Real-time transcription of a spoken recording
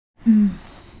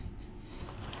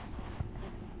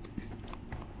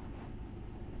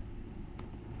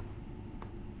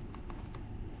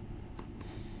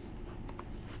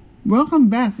Welcome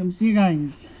back. See you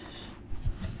guys.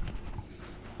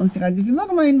 If you look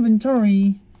at my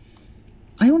inventory,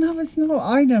 I don't have a single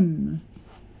item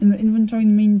in the inventory in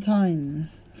the meantime.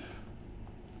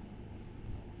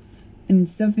 And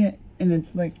it's something, and it's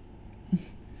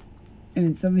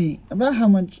something about how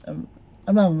much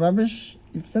about rubbish.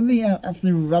 It's something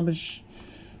absolute rubbish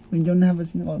when you don't have a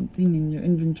single thing in your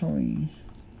inventory.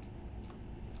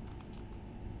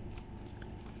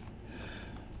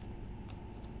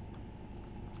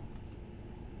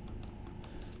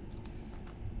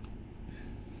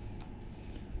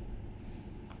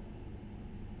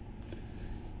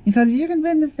 Because you can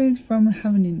benefit from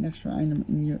having an extra item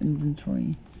in your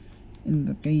inventory in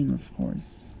the game, of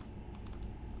course.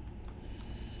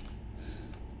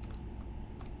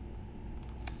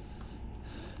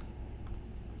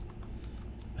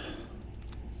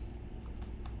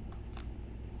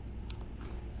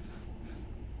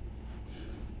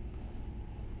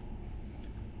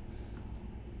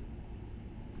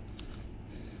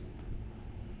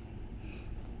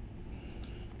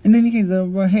 In any case though,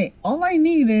 but hey, all I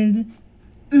needed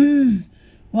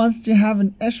was to have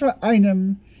an extra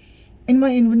item in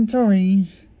my inventory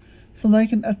so that I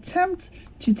can attempt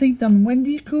to take down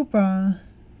Wendy Cooper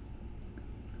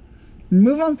and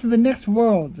move on to the next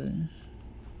world.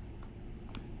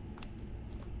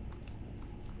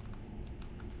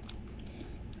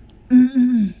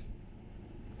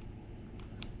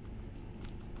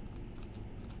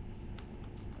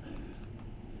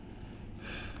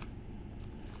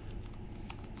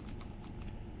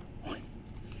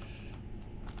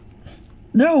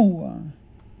 No!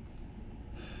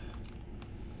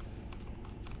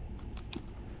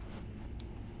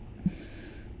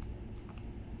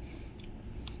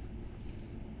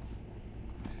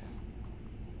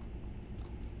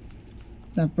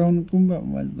 That brown Goomba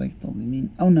was like totally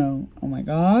mean. Oh no. Oh my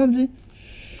god.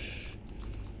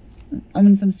 I'm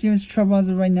in some serious trouble as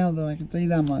of right now though, I can tell you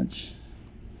that much.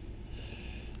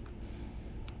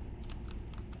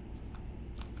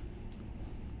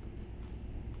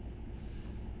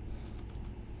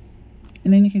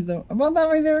 In any case though, about that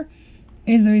right there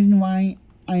is the reason why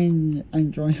I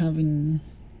enjoy having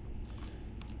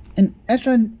an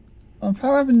extra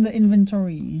power up in the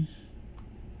inventory.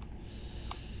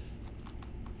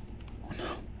 Oh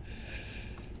no.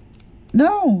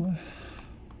 No!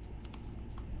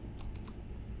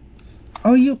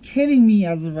 Are you kidding me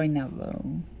as of right now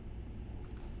though?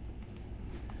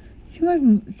 It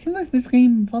seems like this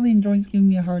game probably enjoys giving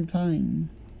me a hard time.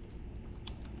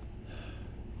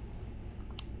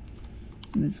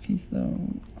 In this case though,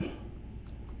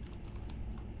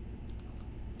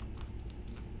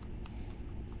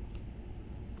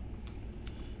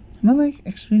 am I like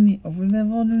extremely over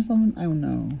leveled or something? I don't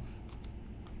know.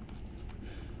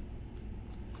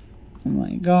 Oh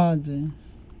my god.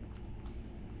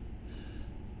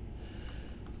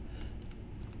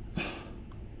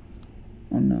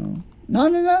 Oh no. No,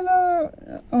 no, no,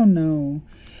 no. Oh no.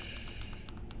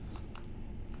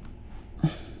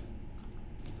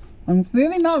 I'm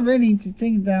clearly not ready to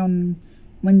take down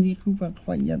Wendy Cooper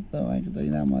quite yet though, I can tell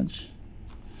you that much.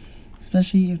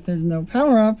 Especially if there's no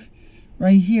power up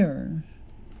right here.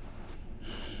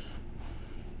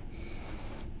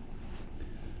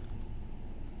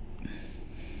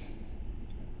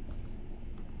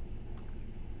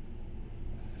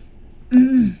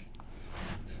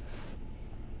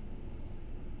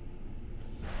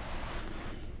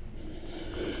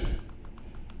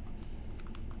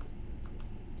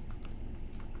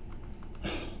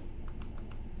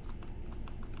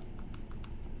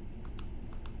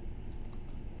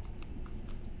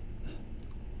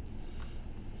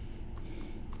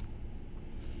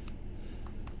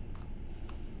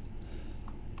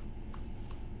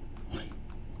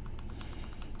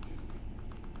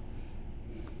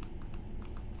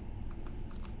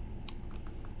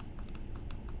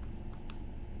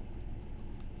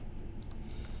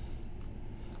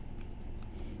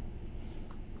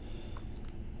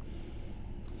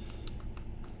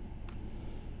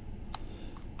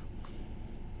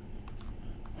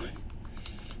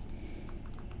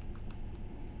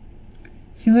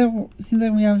 See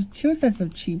that we have two sets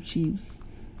of cheeps.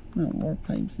 No, warp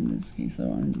pipes in this case, so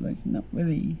I'm like not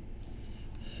really.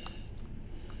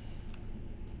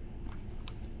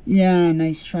 Yeah,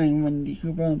 nice trying, Wendy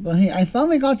Cooper. But hey, I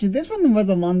finally got you. This one was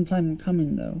a long time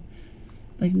coming though.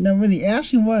 Like no, really, it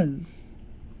actually was.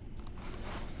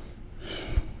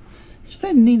 It just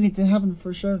didn't need it to happen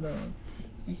for sure though.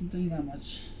 I can tell you that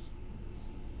much.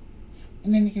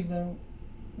 In any case though,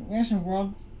 Rational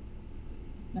World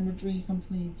number 3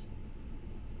 complete.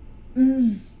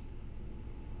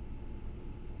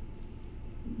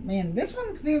 Man, this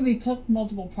one clearly took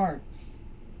multiple parts.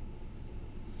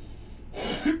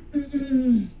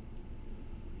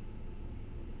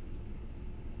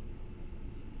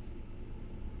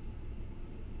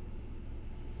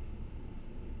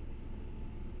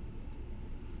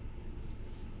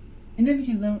 In any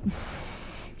case though,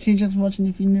 thank you for watching.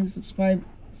 If you're new, subscribe.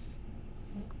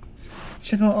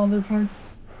 Check out all their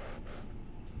parts.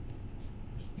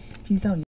 Peace out.